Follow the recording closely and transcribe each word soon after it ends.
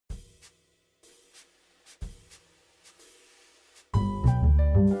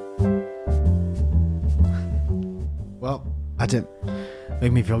Well, that didn't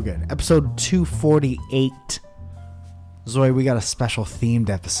make me feel good. Episode 248. Zoe, we got a special themed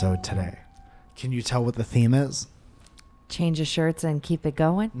episode today. Can you tell what the theme is? Change of shirts and keep it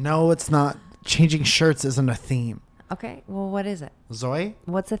going? No, it's not. Changing shirts isn't a theme. Okay, well, what is it? Zoe?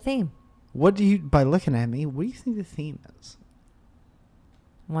 What's the theme? What do you, by looking at me, what do you think the theme is?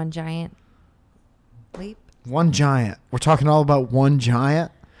 One giant leap? One giant. We're talking all about one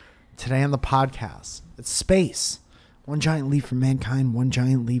giant today on the podcast. It's space. One giant leap for mankind, one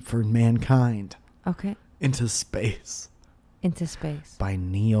giant leap for mankind. Okay. Into space. Into space. By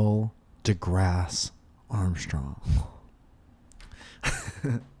Neil deGrasse Armstrong.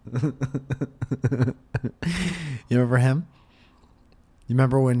 You remember him? You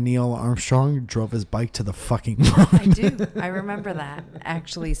remember when Neil Armstrong drove his bike to the fucking moon? I do. I remember that,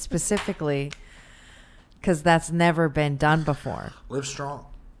 actually, specifically, because that's never been done before. Live strong.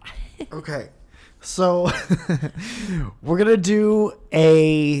 Okay. So we're going to do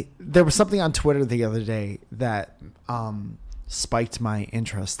there was something on Twitter the other day that spiked my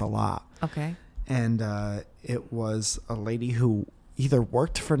interest a lot. Okay. And it was a lady who either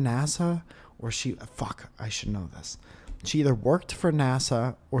worked for NASA or I should know this. She either worked for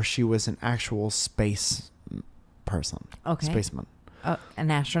NASA or she was an actual space person. Okay. Spaceman. An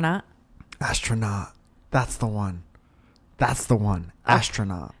astronaut? Astronaut. That's the one.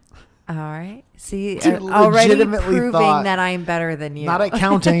 Astronaut. All right. See, Dude, already legitimately proving that I'm better than you. Not at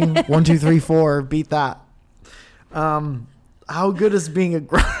counting. 1, 2, 3, 4. Beat that. How good is being a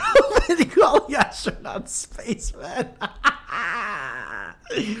grown-up and calling astronaut spaceman?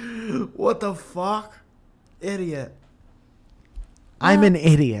 What the fuck? Idiot. I'm an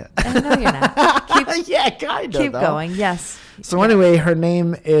idiot. No, you're not. Yeah, kind of. Keep going. Yes. So anyway, her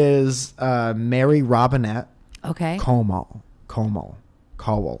name is Mary Robinette. Okay. Cowell.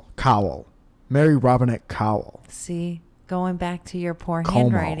 Mary Robinette Cowell. See, going back to your poor Como.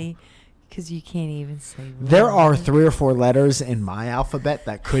 handwriting, because you can't even say. There are 3 or 4 letters in my alphabet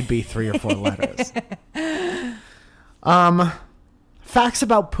that could be 3 or 4 letters. Facts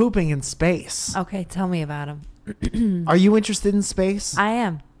about pooping in space. Okay, tell me about them. Are you interested in space? I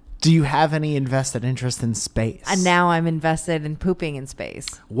am. Do you have any invested interest in space? And now I'm invested in pooping in space.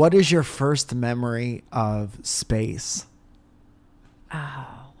 What is your first memory of space?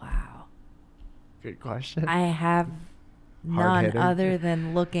 Oh, wow. Good question. I have none Hard-hitting. other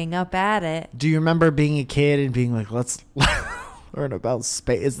than looking up at it. Do you remember being a kid and being like, let's learn about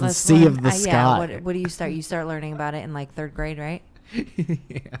space? It's the Let's sea learn- of the sky. Yeah, what do you start? You start learning about it in like 3rd grade, right?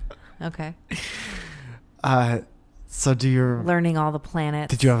 Yeah. Okay. So do you... Learning all the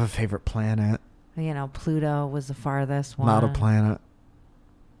planets. Did you have a favorite planet? You know, Pluto was the farthest one. Not a planet.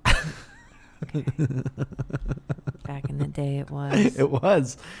 Back in the day, it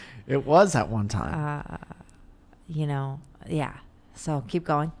was. It was at one time. You know, yeah. So keep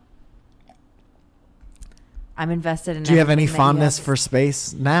going. I'm invested in. Do you have any everything that fondness have. for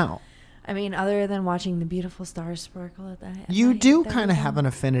space now? I mean, other than watching the beautiful stars sparkle at that. You do kind of have an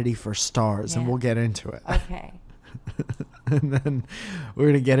affinity for stars, and Yeah. we'll get into it. Okay. And then we're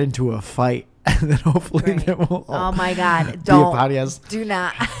going to get into a fight, and then hopefully Great. then we'll Oh my God! do a Don't. podcast. Do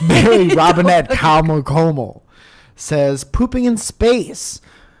not. Mary Robinette Como says pooping in space.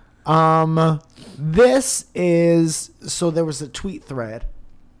 This is, so there was a tweet thread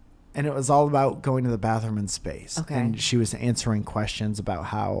and it was all about going to the bathroom in space. Okay. And she was answering questions about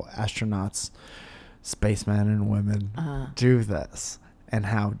how astronauts, spacemen and women do this and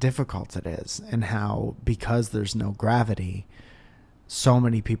how difficult it is and how, because there's no gravity, so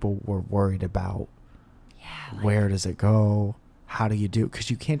many people were worried about where does it go? How do you do it? Because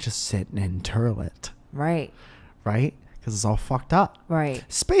you can't just sit and interl it. Right. Right? Because it's all fucked up. Right.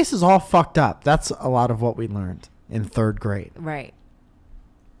 Space is all fucked up. That's a lot of what we learned in 3rd grade. Right.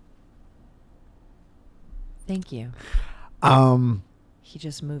 Thank you. He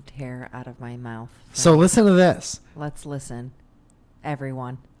just moved hair out of my mouth. So listen to this. Let's listen.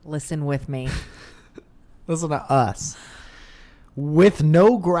 Everyone, listen with me. Listen to us. With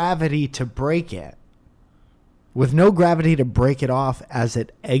no gravity to break it, off as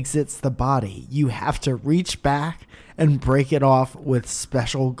it exits the body, you have to reach back and break it off with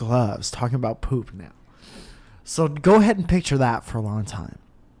special gloves. Talking about poop now. So go ahead and picture that for a long time.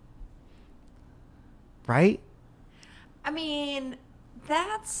 Right? I mean,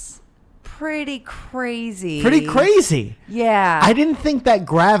 that's pretty crazy. Pretty crazy. Yeah. I didn't think that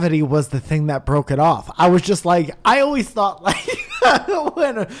gravity was the thing that broke it off. I was just like, I always thought like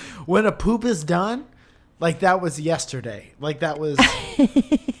when a poop is done, like that was yesterday. Like that was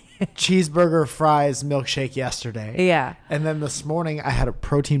cheeseburger, fries, milkshake yesterday. Yeah. And then this morning I had a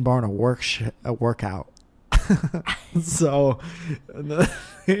protein bar and a workout. So like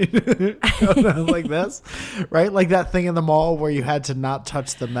this, right? Like that thing in the mall where you had to not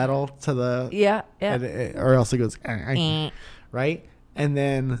touch the metal to the or else it goes right, and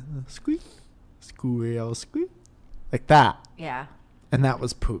then squeak, squeal, squeak, like that. Yeah. And that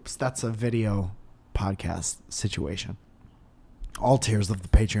was Poops. That's a video podcast situation. All tiers of the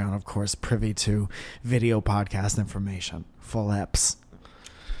Patreon, of course, privy to video podcast information, full eps.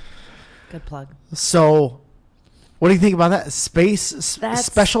 Good plug. So, what do you think about that?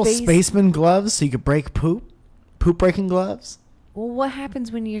 Special spaceman gloves so you could break poop breaking gloves. Well, what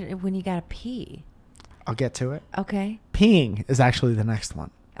happens when you gotta pee? I'll get to it. Okay. Peeing is actually the next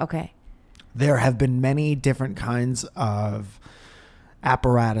one. Okay. There have been many different kinds of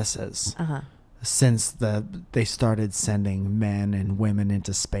apparatuses since they started sending men and women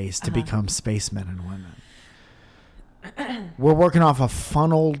into space to become spacemen and women. We're working off a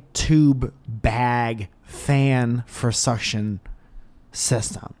funnel tube bag fan for suction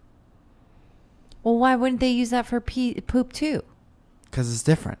system. Well, why wouldn't they use that for poop too? Because it's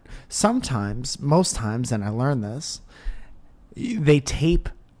different. Sometimes, most times, and I learned this, they tape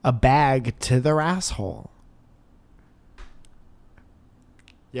a bag to their asshole.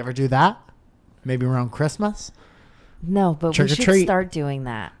 You ever do that? Maybe around Christmas? No, but we should start doing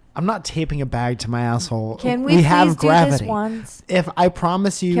that. I'm not taping a bag to my asshole. Can we have please gravity. do this once? If I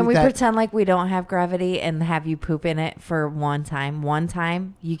promise you, can we pretend like we don't have gravity and have you poop in it for one time? One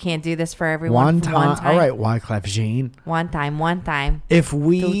time. You can't do this for everyone. One time. All right, Wyclef Jean. One time. If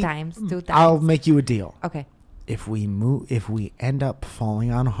we 2 times. I'll make you a deal. Okay. If we end up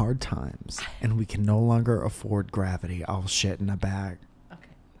falling on hard times and we can no longer afford gravity, I'll shit in a bag.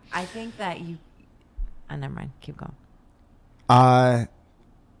 Okay. I think that you. Never mind. Keep going.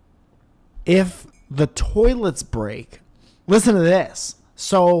 If the toilets break, listen to this.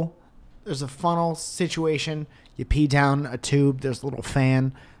 So there's a funnel situation. You pee down a tube. There's a little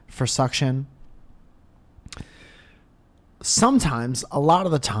fan for suction. Sometimes, a lot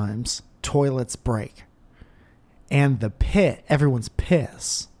of the times, toilets break. And the everyone's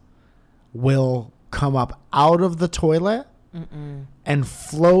piss, will come up out of the toilet and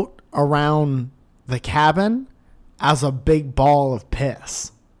float around the cabin as a big ball of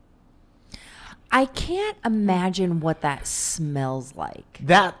piss. I can't imagine what that smells like.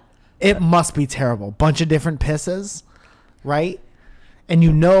 It must be terrible. Bunch of different pisses, right? And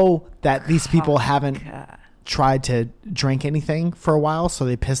you know that these people haven't tried to drink anything for a while, so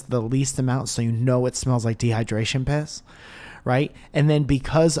they pissed the least amount, so you know it smells like dehydration piss, right? And then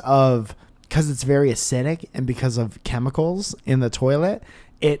because it's very acidic and because of chemicals in the toilet,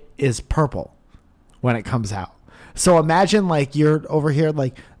 it is purple when it comes out. So imagine like you're over here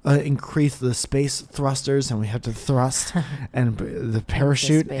like increase the space thrusters and we have to thrust and the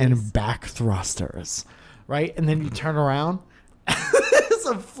parachute and back thrusters, right? And then you turn around, it's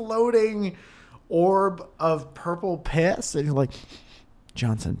a floating orb of purple piss, and you're like,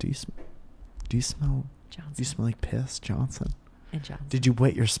 Johnson, do you smell Johnson? Do you smell like piss, Johnson? And Johnson. Did you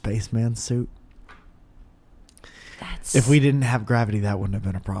wet your spaceman suit? If we didn't have gravity, that wouldn't have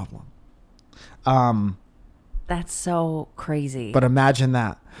been a problem. That's so crazy. But imagine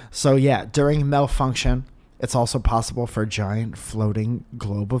that. So yeah, during malfunction, it's also possible for a giant floating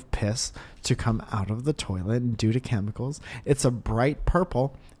globe of piss to come out of the toilet, and due to chemicals, it's a bright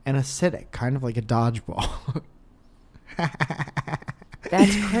purple and acidic, kind of like a dodgeball.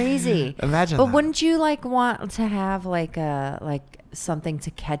 That's crazy. Imagine but that. Wouldn't you like want to have like something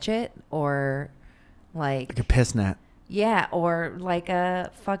to catch it, or like a piss net? Yeah, or like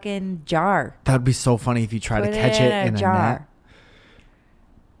a fucking jar. That would be so funny if you try to catch it in a net.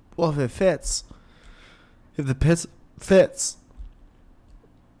 Well, if it fits. If the piss fits.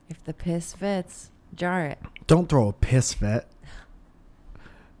 If the piss fits, jar it. Don't throw a piss fit.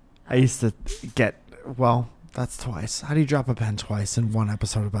 I used to get, well, that's twice. How do you drop a pen twice in one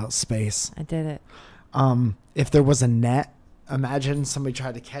episode about space? I did it. If there was a net, imagine somebody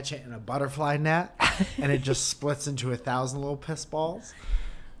tried to catch it in a butterfly net and it just splits into 1,000 little piss balls.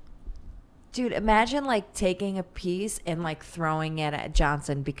 Dude, imagine like taking a piece and like throwing it at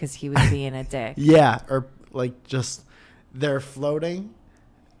Johnson because he was being a dick. Yeah, or like just they're floating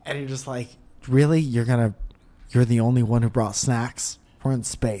and you're just like, really? You're the only one who brought snacks? We're in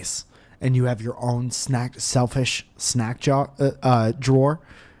space and you have your own selfish snack drawer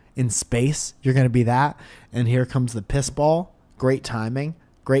in space. You're going to be that. And here comes the piss ball. Great timing.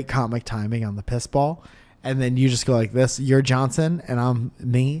 Great comic timing on the piss ball. And then you just go like this. You're Johnson and I'm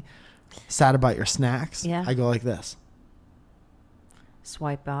me. Sad about your snacks. Yeah. I go like this.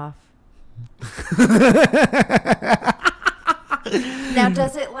 Swipe off. Now,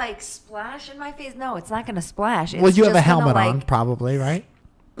 does it like splash in my face? No, it's not going to splash. It's Well, you have a just gonna, helmet on, like, probably, right?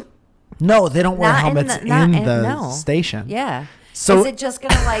 No, they don't wear Not helmets in the no. station. Yeah. So is it just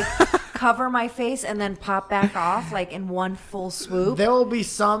going to like cover my face and then pop back off like in one full swoop? there will be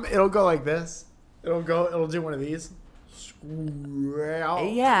some. It'll go like this. It'll do one of these.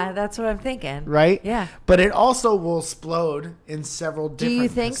 Yeah, that's what I'm thinking. Right? Yeah. But it also will explode in several different you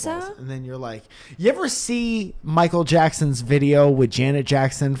think pistols. so? And then you're like, you ever see Michael Jackson's video with Janet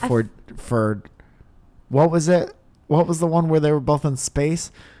Jackson for what was it? What was the one where they were both in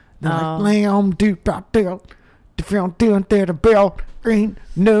space? They're like, lamb do if you don't do it there the barrel ain't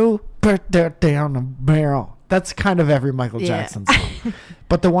no put that down the barrel. That's kind of every Michael Jackson song.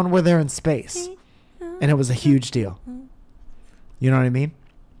 But the one where they're in space. And it was a huge deal. You know what I mean?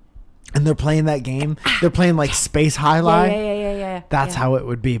 And they're playing that game. They're playing like Space Highlight. Yeah. That's how it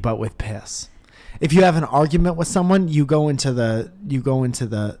would be, but with piss. If you have an argument with someone, you go into the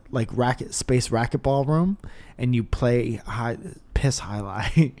like space racquetball room and you play piss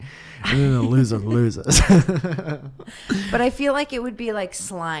highlight, and then the loser loses. But I feel like it would be like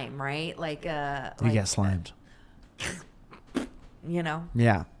slime, right? Like you get slimed. You know?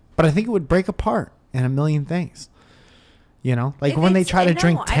 Yeah, but I think it would break apart in a million things. You know, like when they try to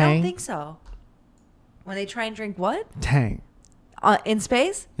drink Tang. I don't think so. When they try and drink what? Tang. In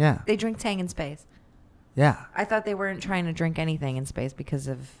space? Yeah. They drink Tang in space. Yeah. I thought they weren't trying to drink anything in space because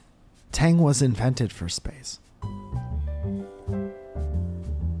of... Tang was invented for space.